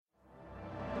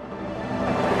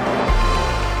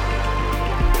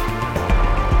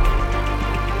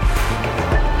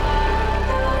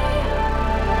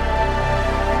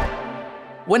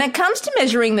When it comes to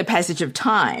measuring the passage of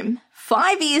time,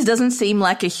 5 years doesn't seem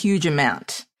like a huge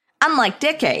amount. Unlike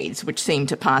decades, which seem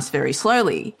to pass very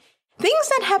slowly, things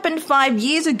that happened 5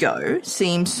 years ago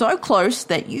seem so close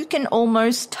that you can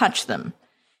almost touch them.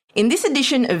 In this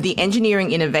edition of the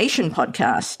Engineering Innovation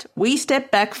Podcast, we step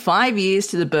back 5 years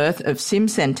to the birth of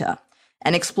SimCenter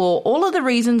and explore all of the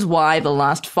reasons why the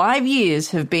last 5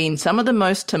 years have been some of the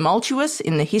most tumultuous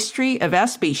in the history of our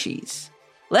species.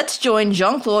 Let's join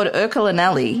Jean-Claude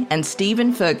Ercolinelli and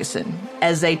Stephen Ferguson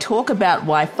as they talk about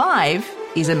why 5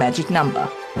 is a magic number.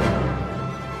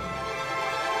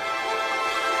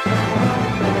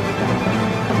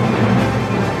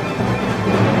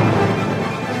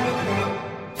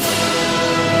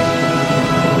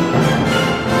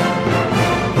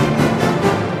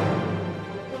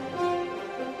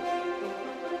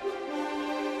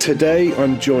 Today,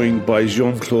 I'm joined by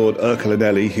Jean-Claude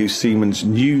Ercolinelli, who's Siemens'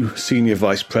 new Senior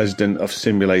Vice President of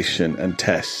Simulation and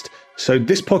Test. So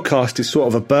this podcast is sort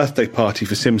of a birthday party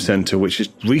for SimCenter, which has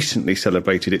recently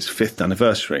celebrated its 5th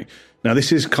anniversary. Now,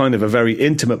 this is kind of a very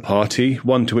intimate party,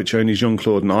 one to which only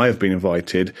Jean-Claude and I have been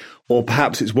invited, or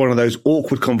perhaps it's one of those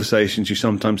awkward conversations you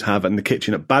sometimes have in the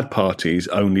kitchen at bad parties,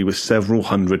 only with several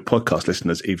hundred podcast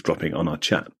listeners eavesdropping on our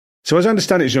chat. So as I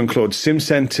understand it, Jean-Claude,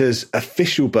 SimCenter's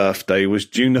official birthday was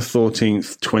June the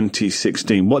 14th,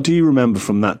 2016. What do you remember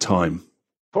from that time?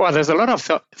 Well, there's a lot of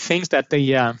things that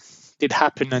did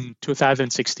happen in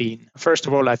 2016. First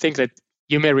of all, I think that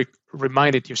you may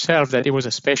remind it yourself that it was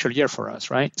a special year for us,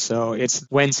 right? So it's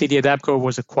when CD Adapco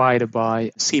was acquired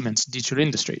by Siemens Digital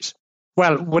Industries.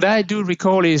 Well, what I do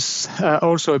recall is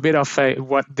also a bit of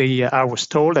what I was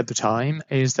told at the time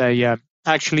is that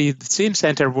actually the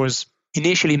SimCenter was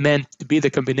initially meant to be the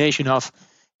combination of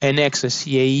NX,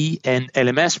 CAE, and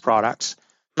LMS products.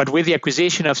 But with the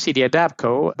acquisition of CD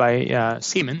Adapco by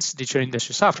Siemens Digital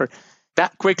Industries Software,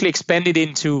 that quickly expanded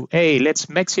into, hey, let's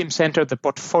make SimCenter the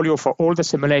portfolio for all the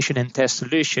simulation and test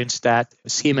solutions that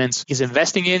Siemens is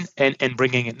investing in and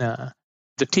bringing in.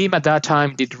 The team at that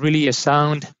time did really a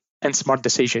sound and smart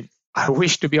decision. I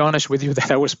wish, to be honest with you, that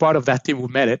I was part of that team who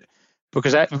made it,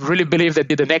 because I really believe they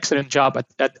did an excellent job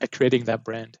at creating that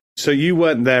brand. So you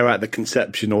weren't there at the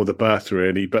conception or the birth,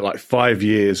 really, but like 5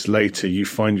 years later, you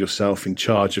find yourself in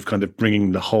charge of kind of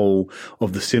bringing the whole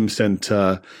of the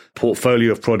SimCenter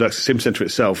portfolio of products, SimCenter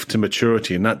itself, to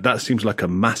maturity. And that seems like a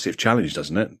massive challenge,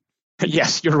 doesn't it?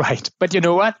 Yes, you're right. But you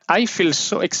know what? I feel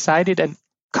so excited and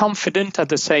confident at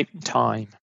the same time.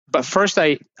 But first,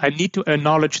 I need to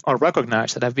acknowledge or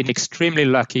recognize that I've been extremely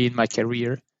lucky in my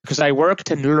career, because I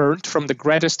worked and learned from the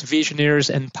greatest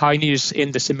visionaries and pioneers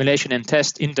in the simulation and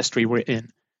test industry we're in.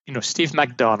 You know, Steve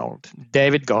McDonald,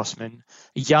 David Gossman,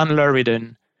 Jan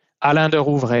Luriden, Alain de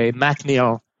Rouvray, Mac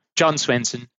Neal, John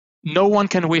Swenson. No one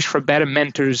can wish for better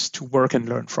mentors to work and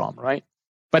learn from, right?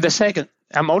 But the second,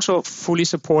 I'm also fully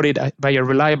supported by a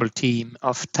reliable team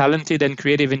of talented and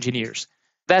creative engineers.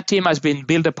 That team has been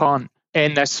built upon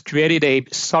and has created a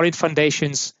solid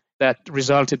foundations that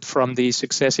resulted from the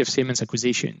successive Siemens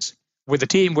acquisitions. With the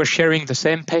team, we're sharing the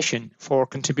same passion for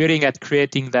contributing at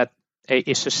creating that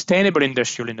a sustainable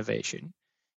industrial innovation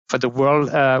for the world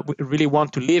we really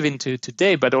want to live into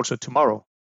today, but also tomorrow.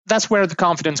 That's where the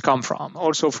confidence comes from,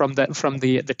 also from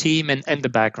the team and the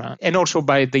background, and also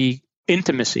by the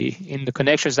intimacy in the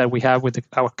connections that we have with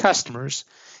our customers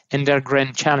and their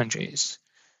grand challenges.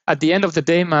 At the end of the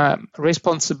day, my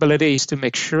responsibility is to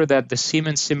make sure that the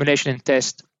Siemens Simulation and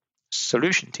Test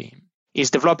solution team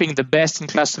is developing the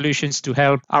best-in-class solutions to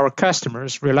help our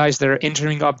customers realize their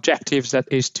engineering objectives,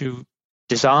 that is to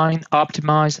design,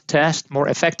 optimize, test more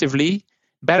effectively,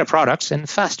 better products, and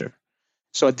faster.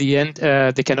 So at the end,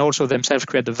 they can also themselves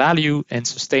create the value and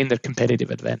sustain their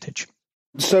competitive advantage.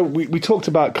 So we talked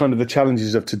about kind of the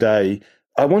challenges of today.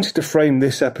 I wanted to frame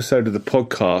this episode of the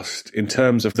podcast in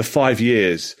terms of the 5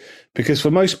 years, because for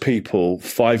most people,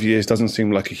 5 years doesn't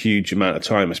seem like a huge amount of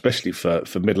time, especially for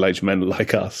middle-aged men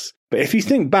like us. But if you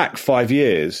think back 5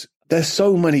 years, there's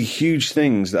so many huge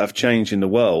things that have changed in the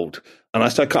world. And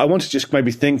I want to just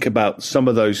maybe think about some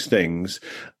of those things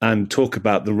and talk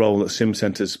about the role that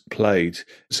SimCenter's played.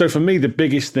 So for me, the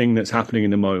biggest thing that's happening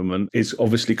in the moment is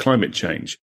obviously climate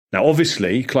change. Now,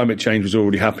 obviously, climate change was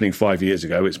already happening 5 years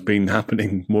ago. It's been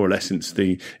happening more or less since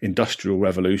the Industrial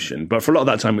Revolution. But for a lot of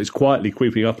that time, it's quietly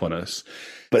creeping up on us.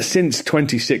 But since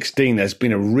 2016, there's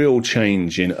been a real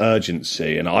change in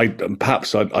urgency. And I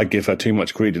give her too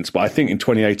much credence. But I think in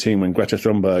 2018, when Greta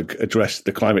Thunberg addressed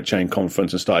the climate change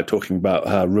conference and started talking about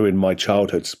her ruin my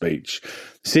childhood speech,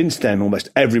 since then, almost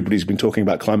everybody's been talking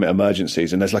about climate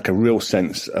emergencies, and there's like a real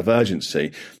sense of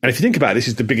urgency. And if you think about it, this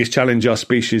is the biggest challenge our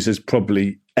species has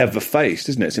probably ever faced,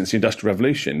 isn't it, since the Industrial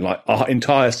Revolution? Like our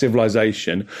entire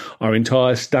civilization, our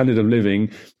entire standard of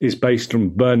living is based on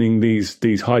burning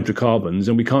these hydrocarbons,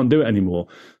 and we can't do it anymore.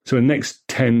 So in the next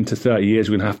 10 to 30 years,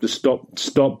 we're going to have to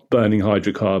stop burning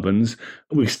hydrocarbons.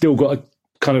 We've still got to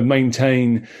kind of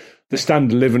maintain the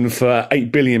standard of living for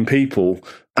 8 billion people.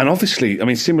 And obviously, I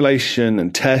mean, simulation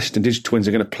and test and digital twins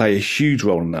are going to play a huge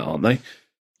role in that, aren't they?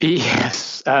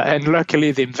 Yes. And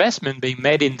luckily, the investment being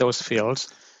made in those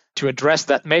fields to address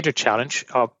that major challenge,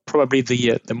 probably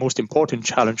the most important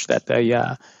challenge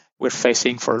that we're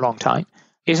facing for a long time,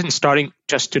 isn't starting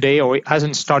just today, or it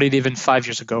hasn't started even 5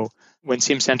 years ago when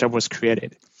SimCenter was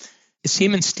created. The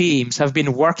Siemens teams have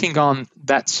been working on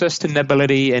that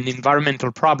sustainability and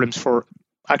environmental problems for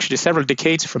actually several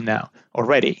decades from now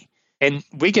already. And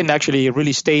we can actually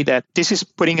really state that this is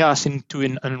putting us into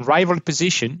an unrivaled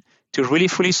position to really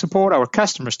fully support our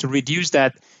customers to reduce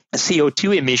that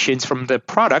CO2 emissions from the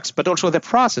products, but also the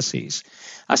processes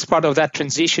as part of that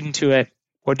transition to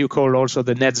what you call also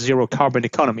the net zero carbon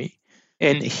economy.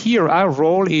 And here our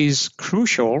role is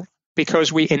crucial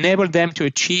because we enable them to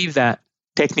achieve that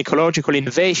technological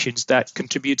innovations that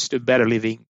contributes to better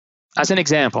living. As an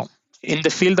example, in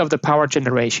the field of the power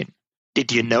generation,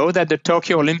 did you know that the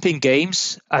Tokyo Olympic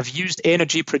Games have used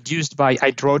energy produced by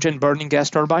hydrogen burning gas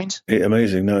turbines?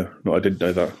 Amazing. No, I didn't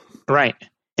know that. Right.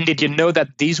 And did you know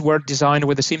that these were designed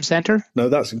with the SimCenter? No,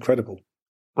 that's incredible.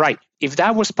 Right. If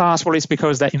that was possible, it's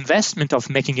because the investment of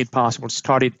making it possible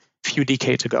started a few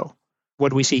decades ago.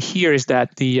 What we see here is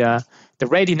that the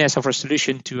readiness of our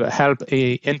solution to help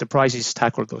enterprises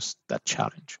tackle that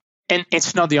challenge. And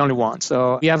it's not the only one.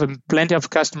 So we have plenty of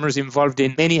customers involved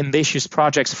in many ambitious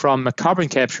projects, from carbon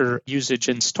capture usage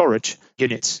and storage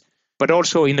units, but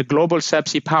also in the global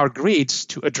subsea power grids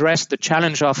to address the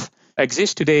challenge of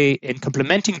exist today in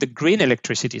complementing the green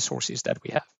electricity sources that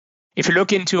we have. If you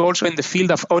look into also in the field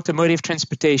of automotive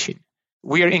transportation,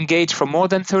 we are engaged for more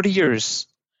than 30 years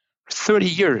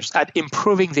at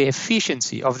improving the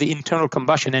efficiency of the internal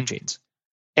combustion engines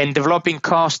and developing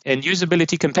cost and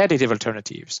usability competitive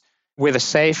alternatives with a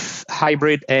safe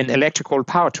hybrid and electrical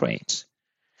powertrains.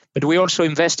 But we also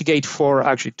investigate for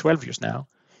actually 12 years now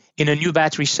in a new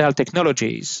battery cell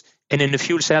technologies and in the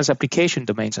fuel cells application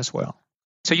domains as well.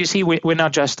 So you see, we're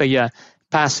not just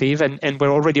passive, and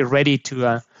we're already ready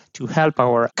to help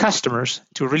our customers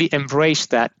to really embrace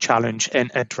that challenge and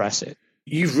address it.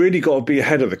 You've really got to be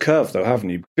ahead of the curve, though, haven't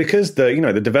you? Because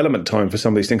the development time for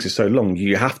some of these things is so long.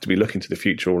 You have to be looking to the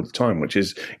future all the time, which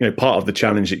is part of the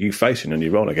challenge that you face in your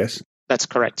new role, I guess. That's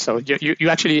correct. So you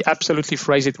actually absolutely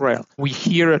phrase it well. We're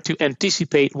here to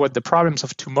anticipate what the problems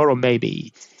of tomorrow may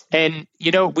be, and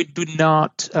we do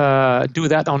not do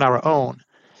that on our own.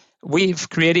 We've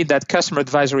created that customer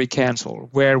advisory council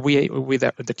where we, with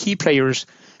the key players,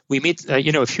 we meet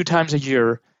a few times a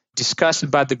year, discuss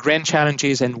about the grand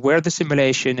challenges and where the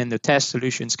simulation and the test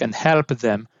solutions can help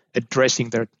them addressing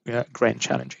their grand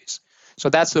challenges. So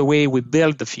that's the way we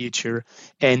build the future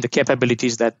and the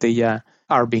capabilities that they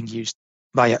are being used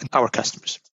by our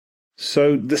customers.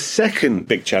 So the second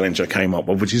big challenge I came up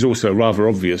with, which is also a rather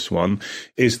obvious one,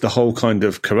 is the whole kind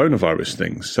of coronavirus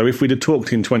thing. So if we'd have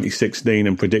talked in 2016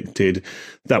 and predicted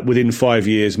that within 5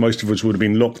 years, most of us would have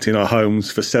been locked in our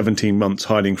homes for 17 months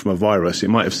hiding from a virus, it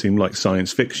might have seemed like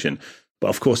science fiction. But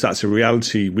of course, that's a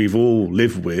reality we've all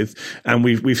lived with. And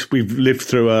we've lived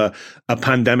through a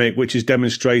pandemic which has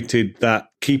demonstrated that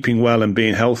keeping well and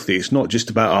being healthy, it's not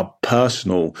just about our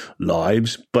personal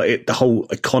lives, but the whole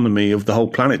economy of the whole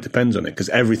planet depends on it, because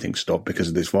everything stopped because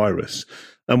of this virus.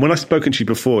 And when I've spoken to you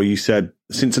before, you said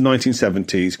since the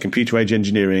 1970s, computer age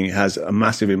engineering has a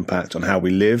massive impact on how we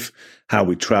live, how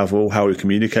we travel, how we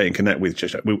communicate and connect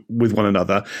with one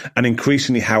another, and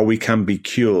increasingly how we can be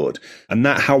cured. And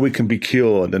that how we can be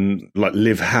cured and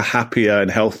live happier and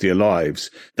healthier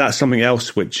lives, that's something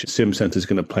else which SimCenter is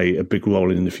going to play a big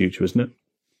role in the future, isn't it?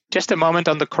 Just a moment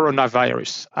on the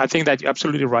coronavirus. I think that you're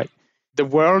absolutely right. The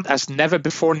world has never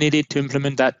before needed to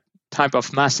implement that type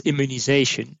of mass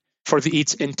immunization for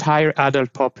its entire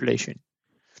adult population.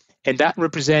 And that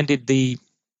represented the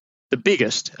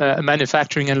biggest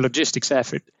manufacturing and logistics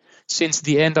effort since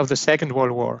the end of the Second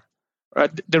World War.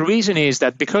 The reason is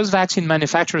that because vaccine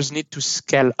manufacturers need to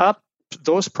scale up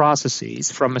those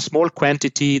processes from a small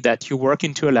quantity that you work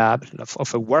into a lab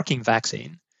of a working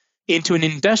vaccine into an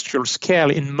industrial scale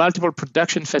in multiple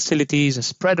production facilities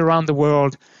spread around the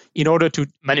world in order to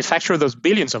manufacture those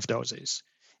billions of doses.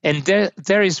 And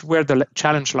there is where the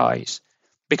challenge lies,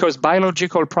 because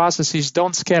biological processes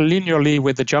don't scale linearly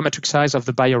with the geometric size of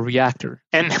the bioreactor.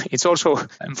 And it's also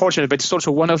unfortunate, but it's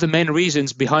also one of the main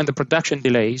reasons behind the production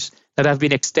delays that have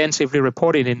been extensively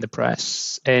reported in the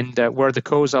press and were the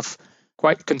cause of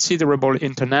quite considerable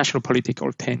international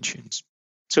political tensions.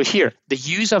 So here, the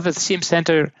use of the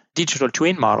SimCenter digital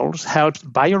twin models helped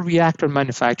bioreactor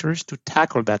manufacturers to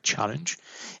tackle that challenge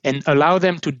and allow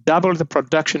them to double the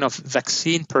production of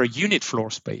vaccine per unit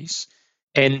floor space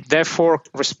and therefore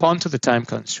respond to the time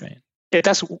constraint.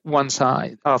 That's one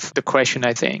side of the question,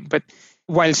 I think. But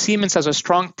while Siemens has a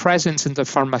strong presence in the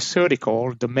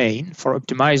pharmaceutical domain for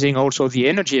optimizing also the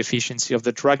energy efficiency of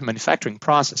the drug manufacturing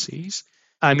processes,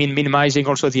 minimizing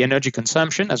also the energy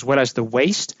consumption as well as the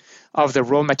waste of the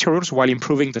raw materials while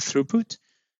improving the throughput,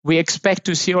 we expect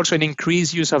to see also an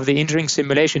increased use of the engineering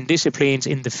simulation disciplines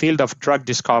in the field of drug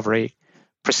discovery,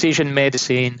 precision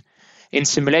medicine, in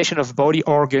simulation of body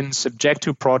organs subject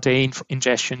to protein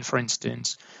ingestion, for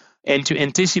instance, and to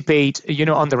anticipate,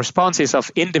 on the responses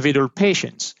of individual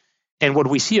patients. And what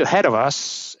we see ahead of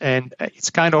us, and it's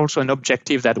kind of also an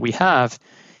objective that we have,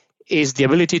 is the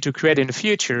ability to create in the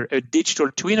future a digital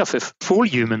twin of a full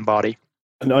human body.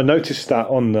 And I noticed that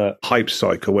on the Hype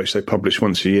Cycle, which they publish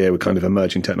once a year with kind of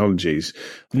emerging technologies,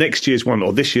 next year's one,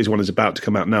 or this year's one, is about to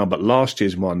come out now, but last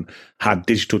year's one had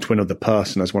digital twin of the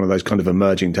person as one of those kind of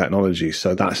emerging technologies.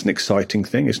 So that's an exciting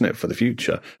thing, isn't it, for the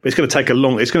future? But it's going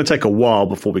to take a while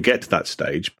before we get to that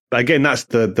stage. But again, that's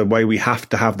the way we have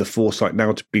to have the foresight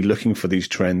now to be looking for these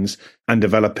trends and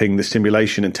developing the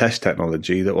simulation and test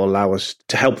technology that will allow us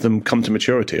to help them come to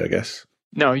maturity, I guess.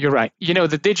 No, you're right.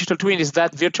 The digital twin is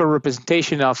that virtual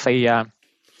representation of a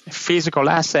physical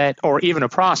asset or even a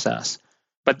process.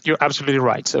 But you're absolutely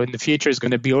right. So in the future, it's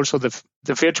going to be also the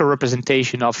virtual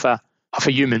representation of a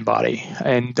human body,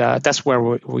 and that's where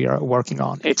we are working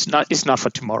on. It's not for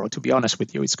tomorrow, to be honest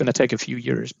with you. It's going to take a few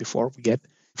years before we get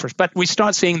first. But we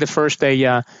start seeing the first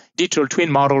digital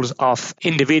twin models of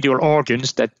individual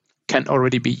organs that can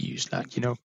already be used, like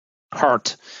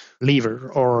heart, liver,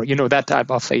 or that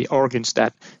type of organs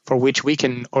that for which we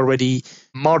can already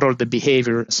model the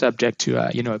behavior subject to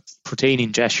a protein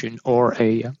ingestion or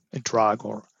a drug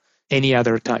or any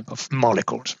other type of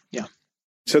molecules. Yeah.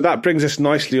 So that brings us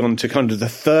nicely on to kind of the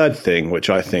third thing, which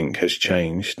I think has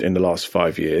changed in the last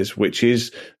 5 years, which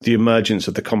is the emergence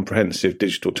of the comprehensive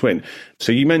digital twin.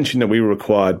 So you mentioned that we were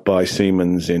acquired by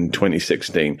Siemens in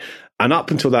 2016. And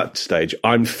up until that stage,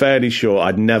 I'm fairly sure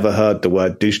I'd never heard the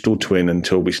word digital twin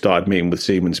until we started meeting with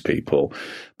Siemens people.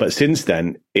 But since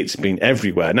then, it's been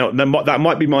everywhere. Now, that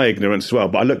might be my ignorance as well,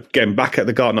 but I looked again back at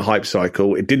the Gartner Hype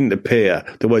Cycle. It didn't appear,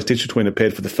 the words digital twin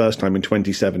appeared for the first time in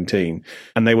 2017.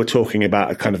 And they were talking about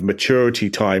a kind of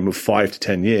maturity time of 5 to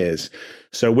 10 years.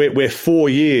 So we're 4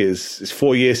 years. It's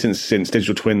 4 years since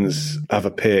digital twins have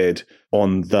appeared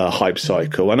on the Hype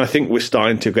Cycle. And I think we're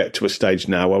starting to get to a stage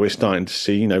now where we're starting to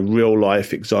see, real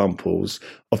life examples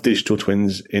of digital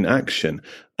twins in action.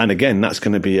 And again, that's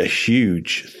going to be a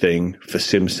huge thing for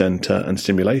SimCenter and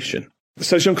simulation.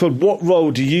 So Jean-Claude, what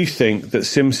role do you think that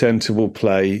SimCenter will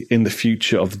play in the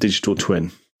future of the digital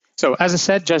twin? So as I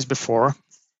said just before,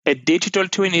 a digital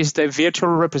twin is the virtual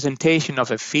representation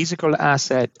of a physical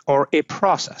asset or a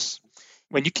process.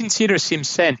 When you consider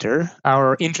SimCenter,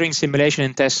 our engineering simulation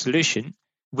and test solution,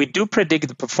 we do predict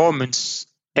the performance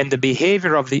and the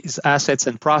behavior of these assets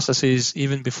and processes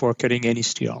even before cutting any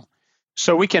steel.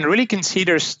 So we can really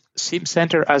consider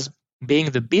SimCenter as being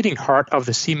the beating heart of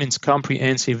the Siemens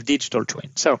comprehensive digital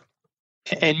twin. So,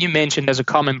 and you mentioned as a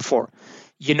comment before,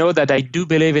 that I do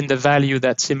believe in the value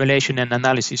that simulation and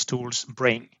analysis tools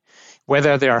bring,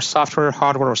 whether they are software,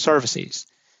 hardware, or services,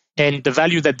 and the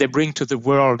value that they bring to the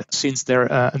world since they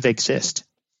exist.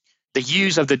 The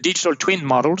use of the digital twin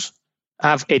models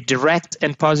have a direct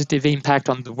and positive impact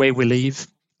on the way we live,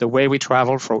 the way we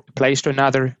travel from a place to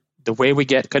another, the way we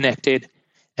get connected,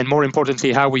 and more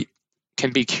importantly, how we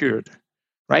can be cured.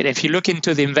 Right? If you look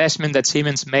into the investment that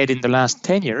Siemens made in the last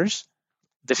 10 years,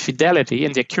 the fidelity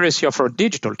and the accuracy of our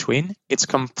digital twin, its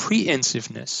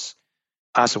comprehensiveness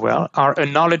as well, are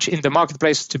acknowledged in the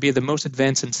marketplace to be the most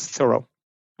advanced and thorough.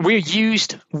 We're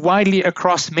used widely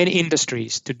across many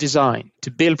industries to design, to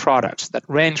build products that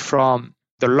range from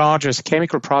the largest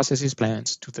chemical processes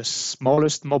plants to the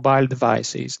smallest mobile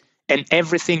devices and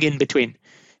everything in between,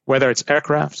 whether it's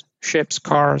aircraft, ships,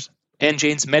 cars,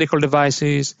 engines, medical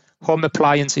devices, home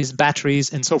appliances,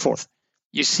 batteries, and so forth.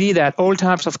 You see that all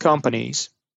types of companies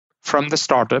from the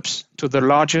startups to the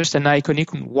largest and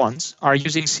iconic ones, are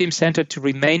using SimCenter to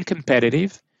remain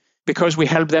competitive because we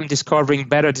help them discovering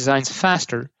better designs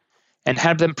faster and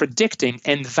help them predicting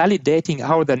and validating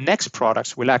how the next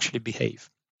products will actually behave.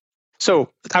 So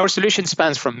our solution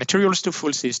spans from materials to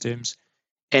full systems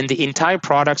and the entire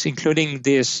products, including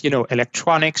this,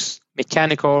 electronics,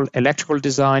 mechanical, electrical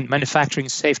design, manufacturing,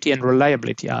 safety, and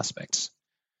reliability aspects.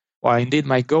 While indeed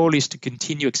my goal is to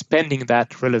continue expanding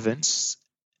that relevance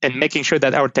and making sure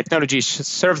that our technologies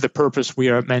serve the purpose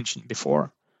we mentioned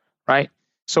before, right?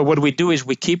 So what we do is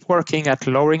we keep working at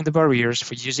lowering the barriers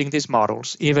for using these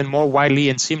models even more widely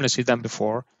and seamlessly than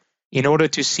before in order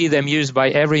to see them used by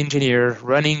every engineer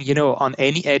running, on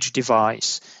any edge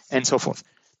device and so forth.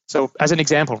 So as an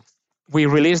example, we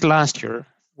released last year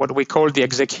what we call the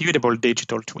executable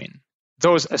digital twin.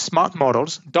 Those smart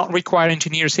models don't require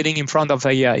engineers sitting in front of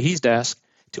his desk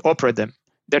to operate them.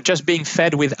 They're just being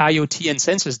fed with IoT and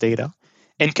sensors data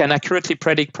and can accurately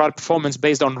predict product performance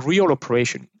based on real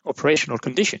operational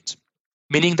conditions,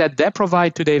 meaning that they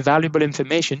provide today valuable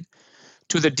information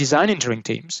to the design engineering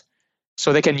teams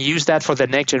so they can use that for the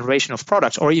next generation of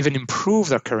products or even improve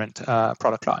their current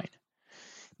product line.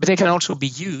 But they can also be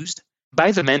used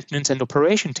by the maintenance and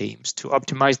operation teams to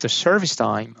optimize the service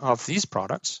time of these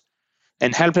products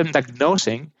and help them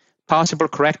diagnosing possible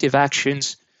corrective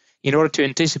actions in order to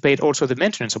anticipate also the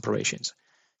maintenance operations.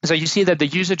 So you see that the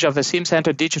usage of the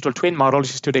SimCenter digital twin model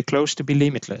is today close to be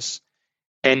limitless.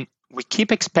 And we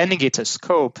keep expanding its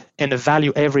scope and the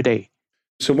value every day.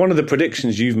 So one of the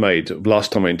predictions you've made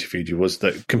last time I interviewed you was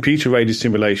that computer-aided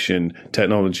simulation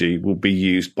technology will be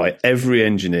used by every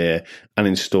engineer and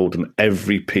installed on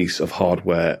every piece of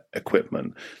hardware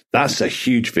equipment. That's a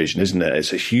huge vision, isn't it?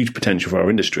 It's a huge potential for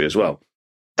our industry as well.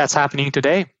 That's happening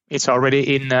today. It's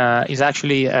already is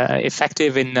actually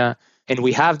effective and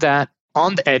we have that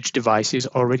on the edge devices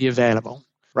already available,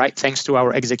 right? Thanks to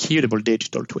our executable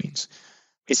digital twins.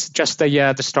 It's just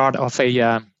the start of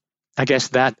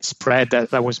that spread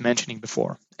that I was mentioning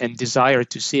before and desire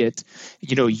to see it,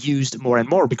 used more and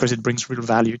more because it brings real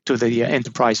value to the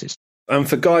enterprises. And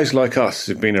for guys like us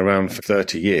who've been around for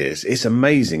 30 years, it's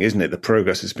amazing, isn't it, the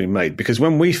progress that's been made? Because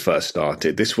when we first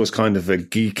started, this was kind of a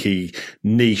geeky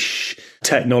niche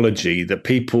technology that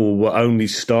people were only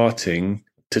starting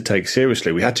to take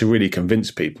seriously. We had to really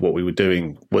convince people what we were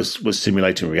doing was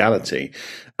simulating reality.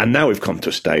 And now we've come to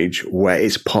a stage where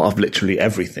it's part of literally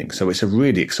everything. So it's a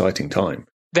really exciting time.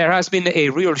 There has been a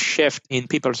real shift in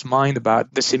people's mind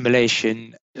about the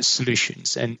simulation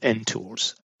solutions and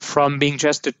tools, from being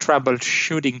just a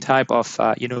troubleshooting type of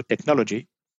technology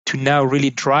to now really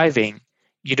driving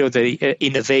the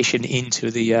innovation into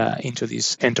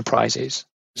these enterprises.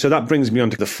 So that brings me on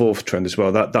to the fourth trend as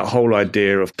well. That whole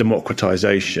idea of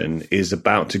democratization is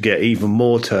about to get even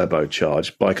more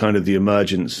turbocharged by kind of the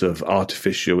emergence of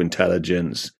artificial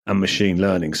intelligence and machine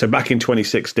learning. So back in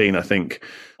 2016, I think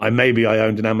I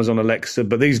owned an Amazon Alexa,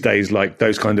 but these days, like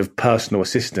those kind of personal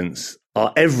assistants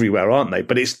are everywhere, aren't they?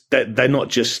 But they're not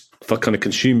just for kind of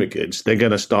consumer goods. They're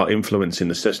going to start influencing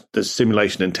the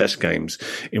simulation and test games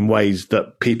in ways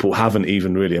that people haven't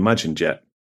even really imagined yet.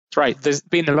 That's right. There's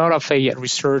been a lot of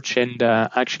research and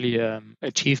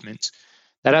achievements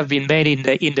that have been made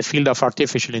in the field of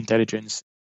artificial intelligence.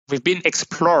 We've been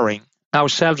exploring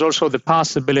ourselves also the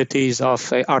possibilities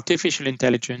of artificial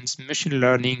intelligence, machine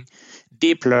learning,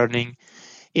 deep learning,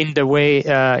 in the way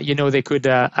they could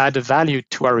add value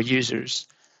to our users,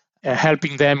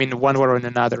 helping them in one way or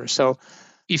another. So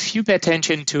if you pay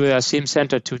attention to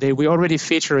SimCenter today, we already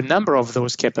feature a number of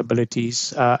those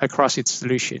capabilities across its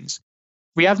solutions.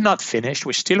 We have not finished.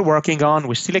 We're still working on,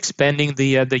 we're still expanding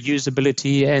the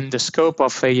usability and the scope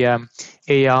of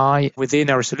AI within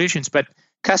our solutions, but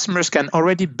customers can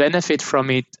already benefit from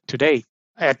it today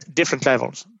at different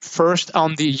levels. First,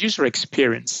 on the user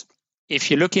experience. If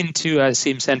you look into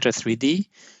SimCenter 3D,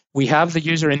 we have the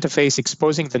user interface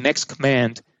exposing the next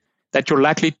command that you're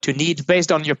likely to need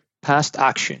based on your past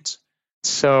actions.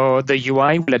 So the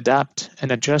UI will adapt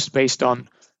and adjust based on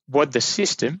what the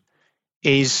system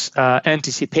is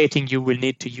anticipating you will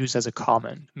need to use as a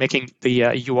command, making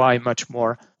the UI much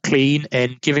more clean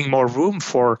and giving more room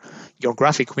for your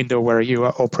graphic window where you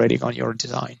are operating on your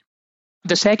design.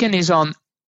 The second is on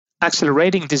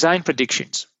accelerating design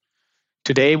predictions.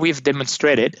 Today, we've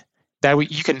demonstrated that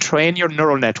you can train your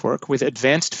neural network with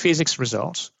advanced physics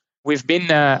results. We've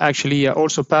been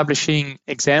also publishing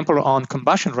example on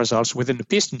combustion results within the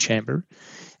piston chamber,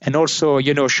 and also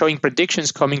showing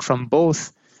predictions coming from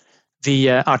both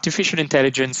the artificial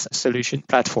intelligence solution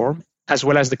platform as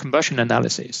well as the combustion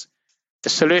analysis. The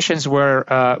solutions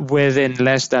were within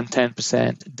less than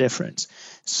 10% difference.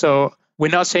 So We're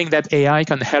not saying that AI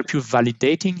can help you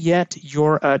validating yet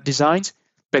your designs,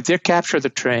 but they capture the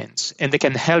trends and they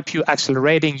can help you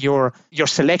accelerating your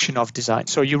selection of design.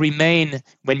 So you remain,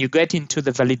 when you get into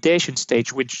the validation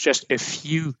stage, with just a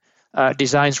few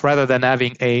designs rather than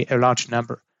having a large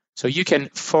number. So you can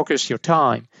focus your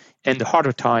time and the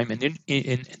harder time and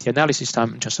in the analysis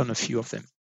time just on a few of them.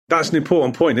 That's an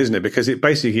important point, isn't it? Because it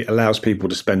basically allows people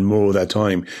to spend more of their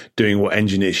time doing what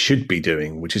engineers should be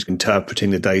doing, which is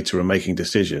interpreting the data and making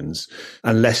decisions,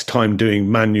 and less time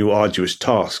doing manual, arduous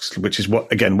tasks, which is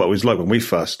what it was like when we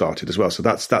first started as well. So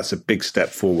that's a big step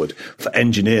forward for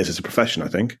engineers as a profession, I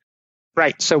think.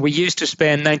 Right. So we used to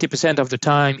spend 90% of the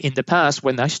time in the past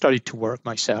when I started to work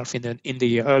myself in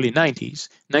the early 90s.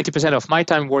 90% of my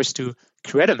time was to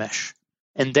create a mesh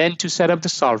and then to set up the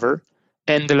solver,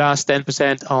 and the last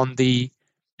 10% on the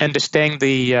understanding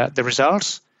the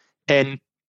results and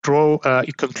draw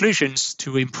conclusions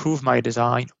to improve my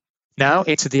design. Now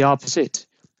it's the opposite.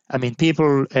 I mean,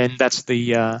 people, and that's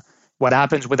what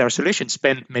happens with our solutions,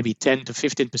 spend maybe 10 to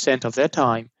 15% of their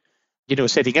time,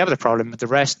 setting up the problem. But the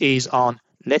rest is on,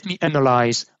 let me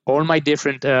analyze all my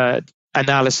different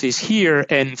analysis here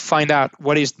and find out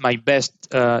what is my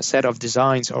best set of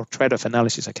designs or trade-off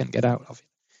analysis I can get out of it.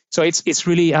 So it's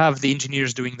really have the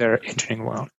engineers doing their engineering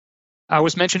well. I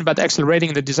was mentioning about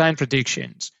accelerating the design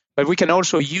predictions, but we can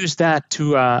also use that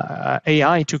to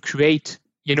AI to create,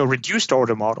 reduced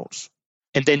order models,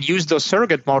 and then use those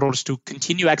surrogate models to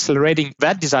continue accelerating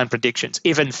that design predictions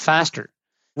even faster.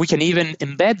 We can even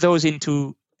embed those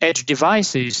into edge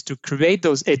devices to create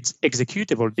those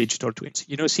executable digital twins.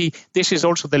 See, this is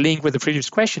also the link with the previous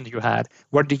question you had.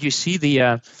 Where do you see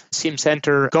the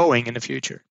SimCenter going in the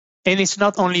future? And it's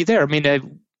not only there. I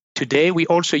mean, today we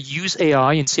also use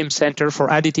AI in SimCenter for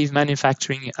additive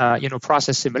manufacturing,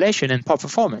 process simulation and part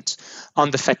performance. On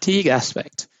the fatigue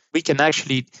aspect, we can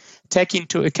actually take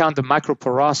into account the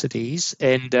microporosities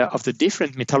and of the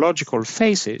different metallurgical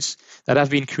phases that have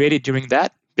been created during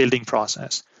that building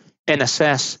process and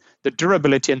assess the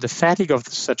durability and the fatigue of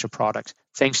such a product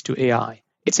thanks to AI.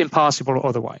 It's impossible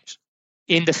otherwise.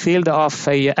 In the field of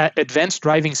advanced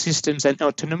driving systems and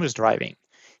autonomous driving,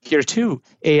 here too,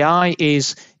 AI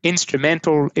is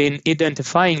instrumental in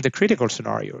identifying the critical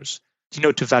scenarios,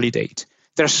 to validate.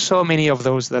 There are so many of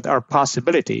those that are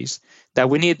possibilities that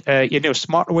we need,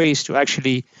 smart ways to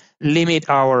actually limit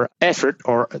our effort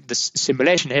or the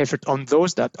simulation effort on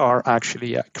those that are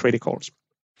actually critical.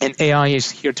 And AI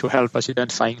is here to help us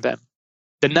identifying them.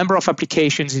 The number of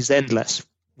applications is endless.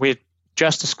 We're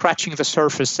just scratching the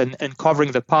surface and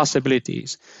covering the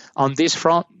possibilities. On this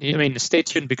front, stay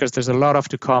tuned because there's a lot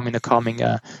to come in the coming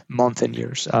month and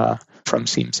years from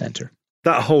SimCenter.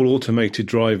 That whole automated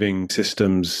driving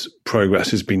systems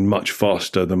progress has been much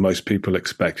faster than most people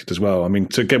expected as well. I mean,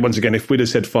 once again, if we'd have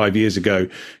said 5 years ago,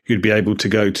 you'd be able to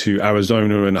go to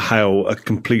Arizona and hail a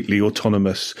completely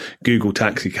autonomous Google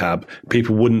taxi cab,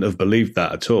 people wouldn't have believed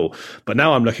that at all. But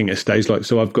now I'm looking at a stage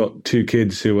so I've got 2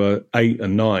 kids who are 8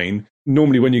 and 9.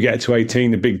 Normally when you get to 18,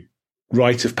 the big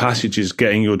rite of passage is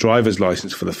getting your driver's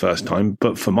license for the first time.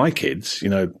 But for my kids,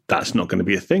 that's not going to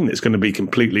be a thing. It's going to be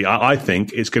completely, I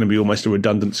think it's going to be almost a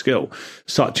redundant skill.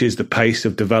 Such is the pace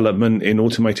of development in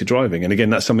automated driving. And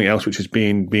again, that's something else which is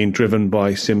being driven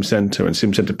by SimCenter and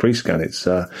SimCenter Prescan.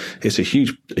 It's a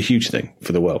huge thing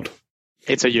for the world.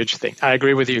 It's a huge thing. I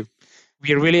agree with you.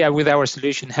 We really, with our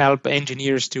solution, help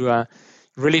engineers to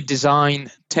really design,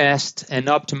 test, and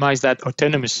optimize that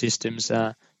autonomous systems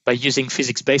by using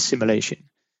physics-based simulation.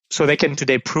 So they can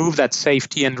today prove that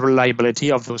safety and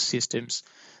reliability of those systems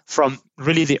from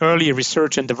really the early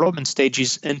research and development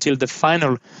stages until the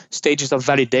final stages of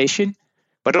validation,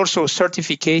 but also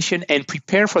certification and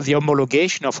prepare for the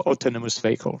homologation of autonomous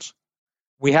vehicles.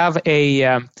 We have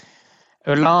a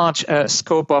large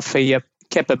scope of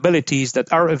capabilities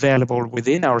that are available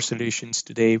within our solutions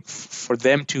today for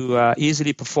them to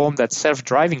easily perform that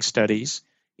self-driving studies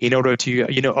in order to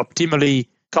optimally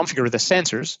configure the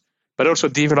sensors, but also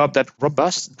develop that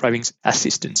robust driving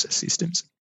assistance systems,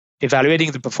 evaluating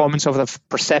the performance of the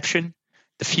perception,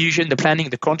 the fusion, the planning,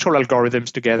 the control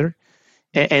algorithms together,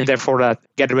 and therefore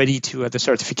get ready to the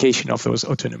certification of those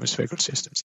autonomous vehicle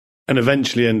systems. And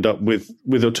eventually end up with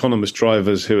autonomous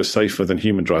drivers who are safer than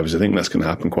human drivers. I think that's going to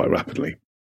happen quite rapidly.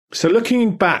 So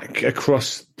looking back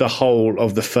across the whole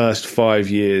of the first 5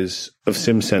 years of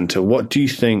SimCenter, what do you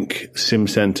think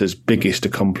SimCenter's biggest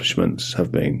accomplishments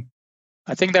have been?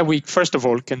 I think that we, first of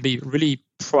all, can be really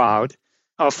proud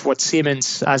of what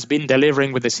Siemens has been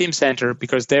delivering with the SimCenter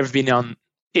because it's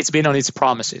been on its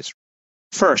promises.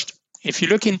 First, if you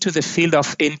look into the field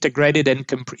of integrated and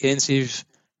comprehensive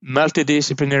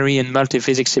multidisciplinary and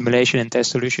multi-physics simulation and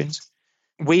test solutions,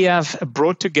 we have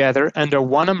brought together under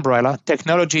one umbrella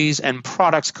technologies and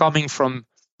products coming from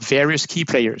various key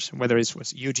players, whether it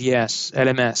was UGS,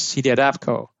 LMS, CD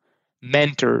Adapco,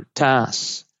 Mentor,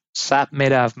 TAS, SAP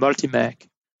Medav, Multimec,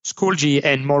 Schoolgy,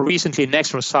 and more recently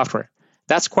Nextro Software.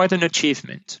 That's quite an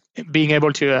achievement, being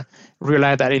able to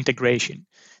realize that integration.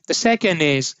 The second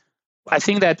is, I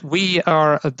think that we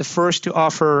are the first to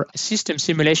offer system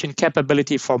simulation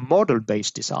capability for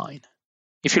model-based design.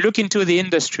 If you look into the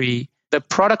industry, the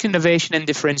product innovation and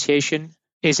differentiation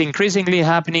is increasingly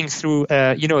happening through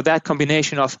that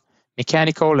combination of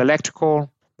mechanical,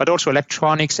 electrical, but also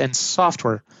electronics and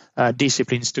software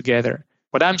disciplines together.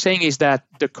 What I'm saying is that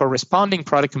the corresponding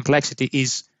product complexity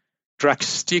is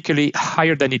drastically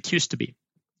higher than it used to be.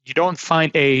 You don't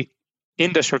find a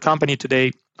industrial company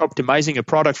today optimizing a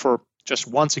product for just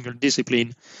one single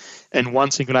discipline and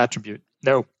one single attribute.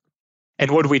 No.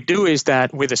 And what we do is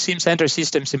that with the SimCenter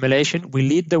system simulation, we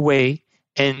lead the way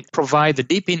and provide the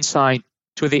deep insight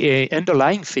to the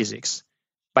underlying physics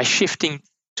by shifting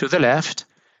to the left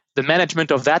the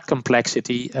management of that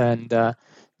complexity and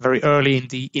very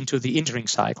early into the engineering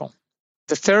cycle.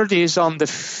 The third is on the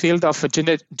field of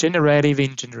generative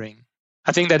engineering.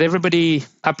 I think that everybody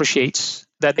appreciates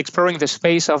that exploring the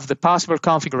space of the possible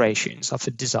configurations of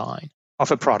a design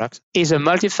of a product is a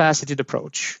multifaceted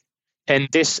approach. And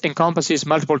this encompasses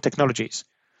multiple technologies.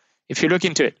 If you look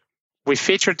into it, we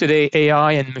feature today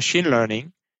AI and machine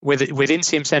learning within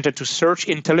SimCenter to search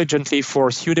intelligently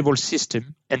for suitable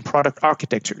system and product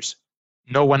architectures.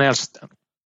 No one else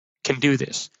can do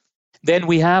this. Then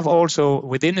we have also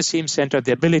within the SimCenter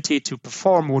the ability to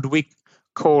perform what we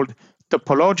call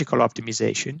topological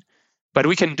optimization, but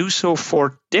we can do so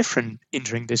for different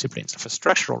engineering disciplines, for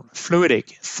structural,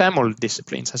 fluidic, thermal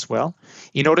disciplines as well,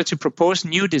 in order to propose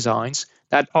new designs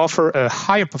that offer a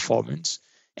higher performance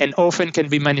and often can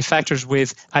be manufactured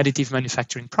with additive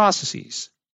manufacturing processes.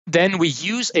 Then we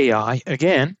use AI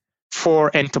again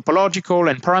for topological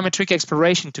and parametric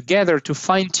exploration together to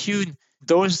fine-tune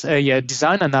those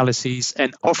design analyses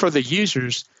and offer the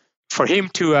users for him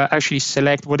to actually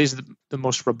select what is the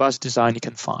most robust design he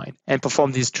can find and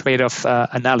perform this trade-off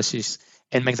analysis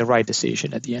and make the right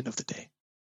decision at the end of the day.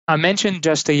 I mentioned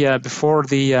just before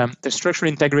the structural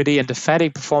integrity and the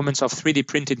fatigue performance of 3D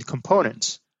printed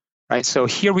components, right? So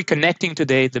here we're connecting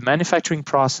today the manufacturing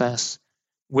process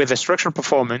with the structural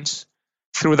performance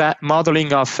through that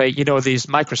modeling of this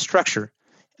microstructure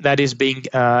that is being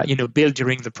built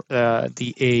during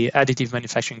the additive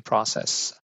manufacturing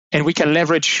process. And we can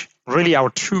leverage really our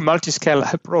true multi-scale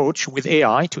approach with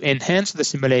AI to enhance the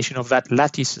simulation of that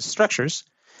lattice structures,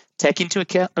 take into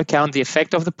account the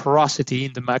effect of the porosity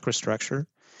in the microstructure,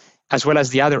 as well as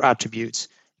the other attributes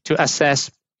to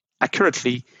assess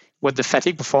accurately what the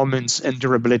fatigue performance and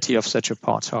durability of such a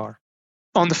parts are.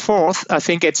 On the fourth, I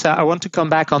think I want to come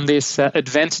back on this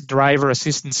advanced driver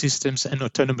assistance systems and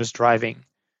autonomous driving.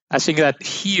 I think that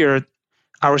here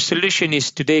our solution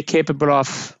is today capable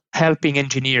of helping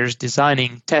engineers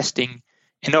designing, testing,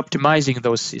 and optimizing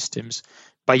those systems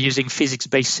by using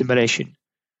physics-based simulation.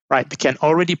 Right? They can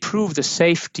already prove the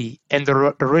safety and the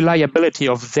reliability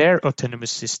of their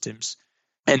autonomous systems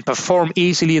and perform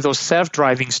easily those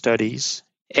self-driving studies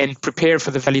and prepare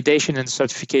for the validation and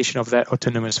certification of their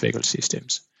autonomous vehicle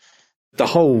systems. The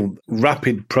whole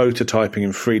rapid prototyping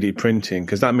and 3D printing,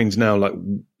 because that means now like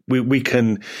we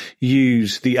can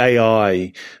use the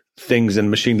AI things and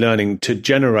machine learning to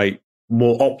generate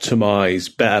more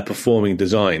optimized, better performing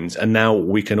designs. And now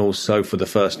we can also, for the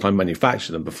first time,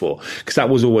 manufacture them before. Because that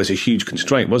was always a huge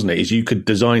constraint, wasn't it? Is you could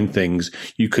design things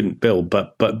you couldn't build,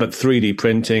 but 3D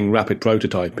printing, rapid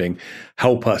prototyping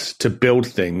help us to build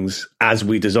things as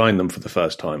we design them for the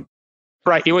first time.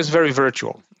 Right. It was very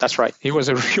virtual. That's right. It was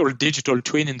a real digital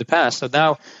twin in the past. So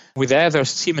now with other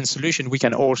Siemens solution, we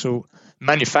can also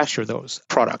manufacture those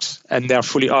products and they're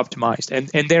fully optimized.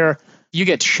 And there you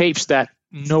get shapes that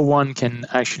no one can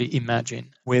actually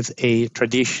imagine with a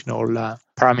traditional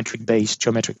parametric-based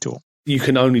geometric tool. You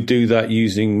can only do that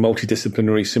using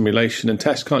multidisciplinary simulation and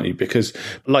test, can't you? Because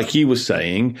like you were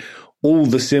saying, all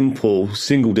the simple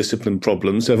single discipline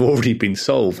problems have already been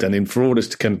solved. And for order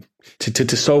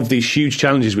to solve these huge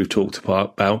challenges we've talked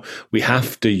about, we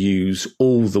have to use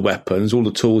all the weapons, all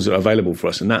the tools that are available for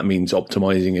us. And that means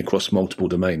optimizing across multiple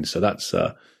domains. So that's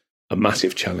a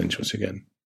massive challenge once again.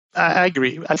 I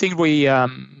agree. I think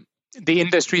the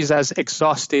industry has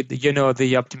exhausted, the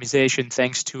optimization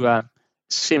thanks to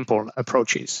simple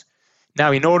approaches.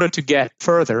 Now, in order to get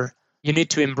further, you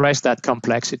need to embrace that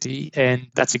complexity, and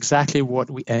that's exactly what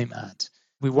we aim at.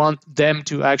 We want them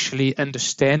to actually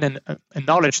understand and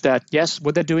acknowledge that, yes,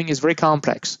 what they're doing is very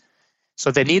complex.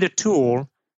 So they need a tool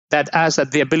that has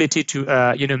the ability to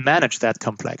manage that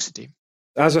complexity.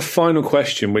 As a final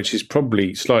question, which is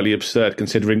probably slightly absurd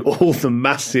considering all the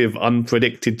massive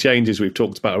unpredicted changes we've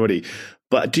talked about already,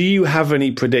 but do you have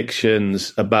any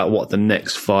predictions about what the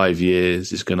next 5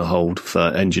 years is going to hold for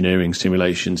engineering,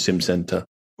 simulation, SimCenter?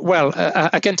 Well,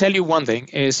 I can tell you one thing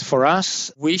is for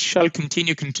us, we shall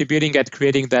continue contributing at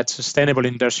creating that sustainable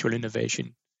industrial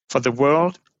innovation. For the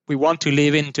world we want to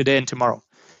live in today and tomorrow.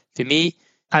 For me,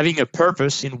 having a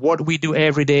purpose in what we do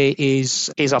every day is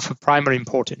of primary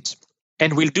importance.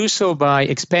 And we'll do so by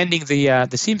expanding the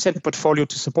SimCenter portfolio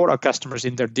to support our customers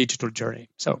in their digital journey.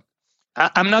 So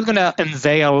I'm not going to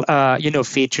unveil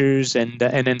features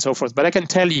and so forth, but I can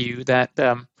tell you that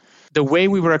the way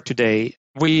we work today,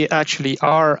 we actually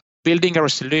are building our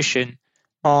solution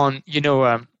on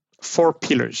 4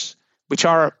 pillars,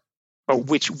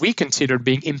 which we consider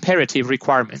being imperative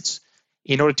requirements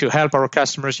in order to help our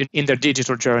customers in their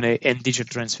digital journey and digital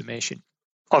transformation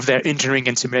of their engineering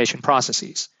and simulation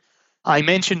processes. I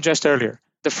mentioned just earlier,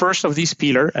 the first of these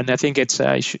pillars, and I think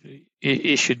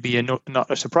it should be not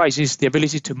a surprise, is the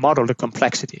ability to model the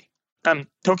complexity. I'm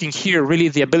talking here really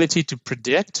the ability to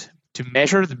predict, to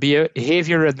measure the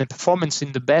behavior and the performance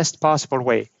in the best possible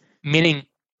way. Meaning,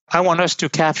 I want us to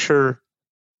capture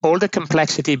all the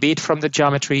complexity, be it from the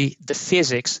geometry, the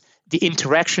physics, the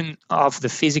interaction of the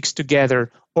physics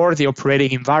together, or the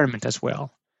operating environment as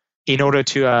well, in order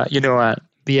to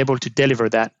be able to deliver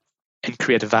that and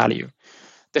create a value.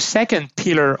 The second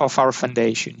pillar of our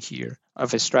foundation here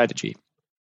of a strategy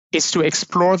is to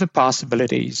explore the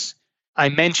possibilities. I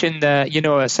mentioned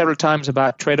several times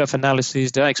about trade-off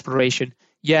analysis, the exploration.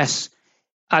 Yes,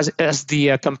 as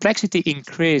the complexity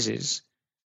increases,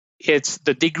 it's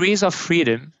the degrees of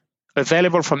freedom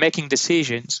available for making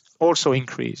decisions also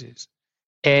increases.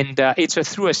 And it's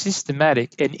through a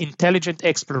systematic and intelligent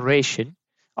exploration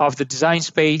of the design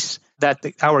space that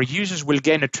our users will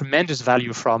gain a tremendous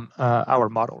value from our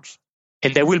models.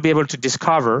 And they will be able to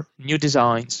discover new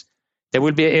designs. They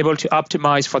will be able to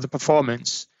optimize for the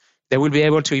performance. They will be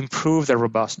able to improve their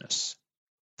robustness.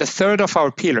 The third of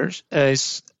our pillars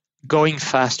is going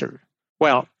faster.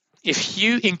 Well, if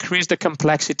you increase the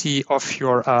complexity of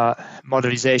your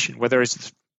modelization, whether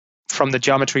it's from the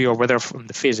geometry or whether from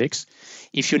the physics,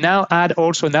 if you now add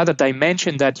also another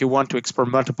dimension that you want to explore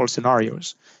multiple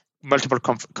scenarios, multiple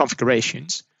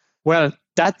configurations, well,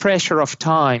 that pressure of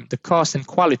time, the cost and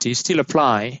quality still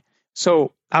apply.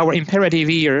 So our imperative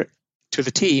here to the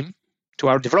team, to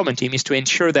our development team, is to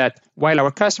ensure that while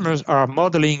our customers are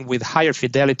modeling with higher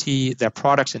fidelity their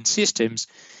products and systems,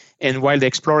 and while they're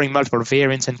exploring multiple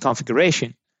variants and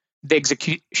configuration, the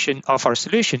execution of our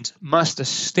solutions must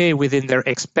stay within their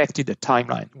expected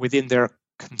timeline, within their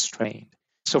constraint.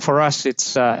 So for us,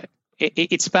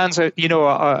 it spans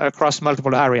across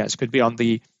multiple areas. It could be on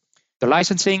the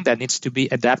licensing that needs to be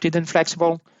adapted and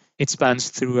flexible. It spans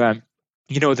through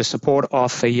the support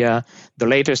of the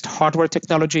latest hardware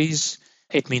technologies.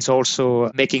 It means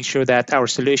also making sure that our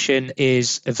solution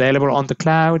is available on the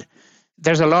cloud.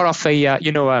 There's a lot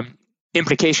of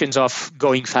implications of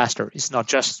going faster. It's not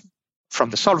just from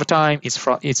the solver time.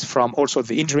 It's from also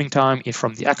the engineering time. It's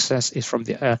from the access. It's from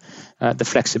the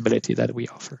flexibility that we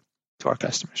offer to our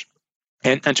customers.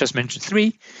 And I just mentioned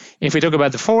 3. If we talk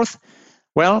about the fourth,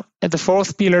 well, the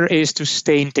fourth pillar is to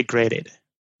stay integrated.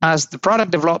 As the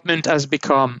product development has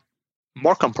become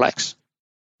more complex,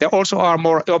 there also are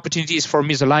more opportunities for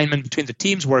misalignment between the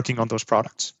teams working on those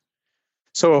products.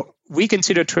 So we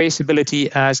consider traceability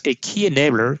as a key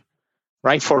enabler,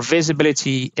 right, for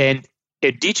visibility and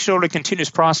a digital and continuous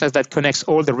process that connects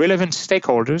all the relevant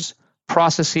stakeholders,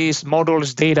 processes,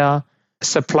 models, data,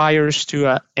 suppliers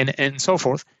to and so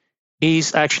forth,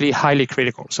 is actually highly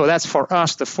critical. So that's for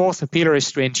us, the fourth pillar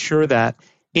is to ensure that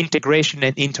integration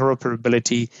and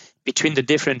interoperability between the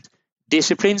different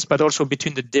disciplines, but also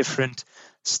between the different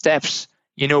steps,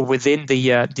 within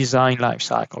the design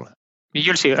lifecycle.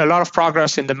 You'll see a lot of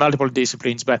progress in the multiple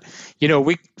disciplines, but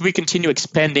we continue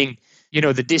expanding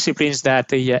the disciplines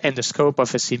that and the scope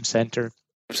of a SimCenter.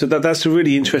 So that's a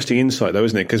really interesting insight, though,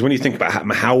 isn't it? Because when you think about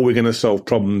how we're going to solve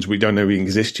problems we don't know even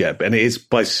exist yet, and it is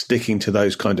by sticking to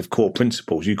those kind of core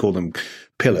principles, you call them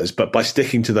pillars, but by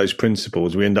sticking to those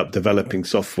principles, we end up developing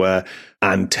software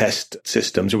and test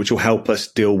systems which will help us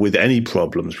deal with any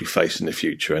problems we face in the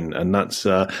future. And that's,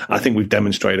 I think we've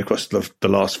demonstrated across the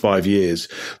last 5 years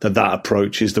that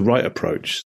approach is the right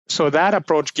approach. So that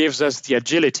approach gives us the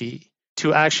agility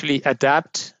to actually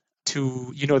adapt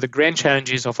to the grand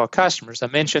challenges of our customers. I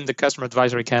mentioned the customer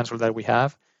advisory council that we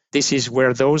have. This is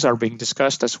where those are being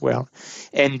discussed as well,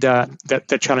 and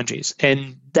the challenges.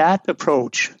 And that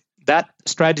approach that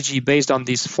strategy based on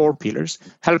these 4 pillars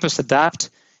helped us adapt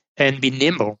and be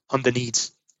nimble on the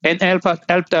needs and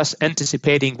helped us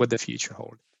anticipating what the future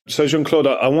holds. So, Jean-Claude,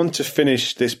 I want to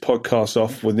finish this podcast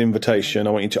off with an invitation. I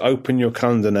want you to open your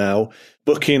calendar now,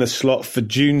 book in a slot for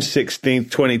June 16th,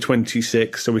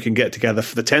 2026, so we can get together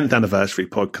for the 10th anniversary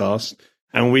podcast.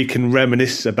 And we can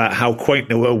reminisce about how quaint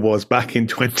the world was back in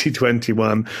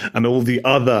 2021 and all the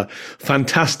other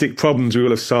fantastic problems we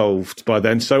will have solved by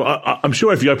then. So I'm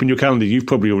sure if you open your calendar, you've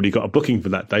probably already got a booking for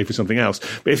that day for something else.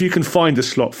 But if you can find a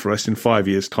slot for us in 5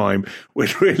 years' time,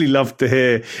 we'd really love to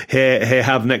hear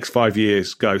how the next 5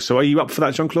 years go. So are you up for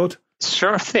that, Jean-Claude?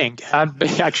 Sure thing. I'm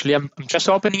just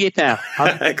opening it now.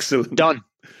 Excellent. Done.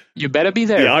 You better be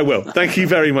there. Yeah, I will. Thank you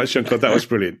very much, Jean-Claude. That was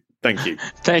brilliant. Thank you.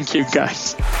 Thank you,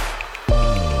 guys.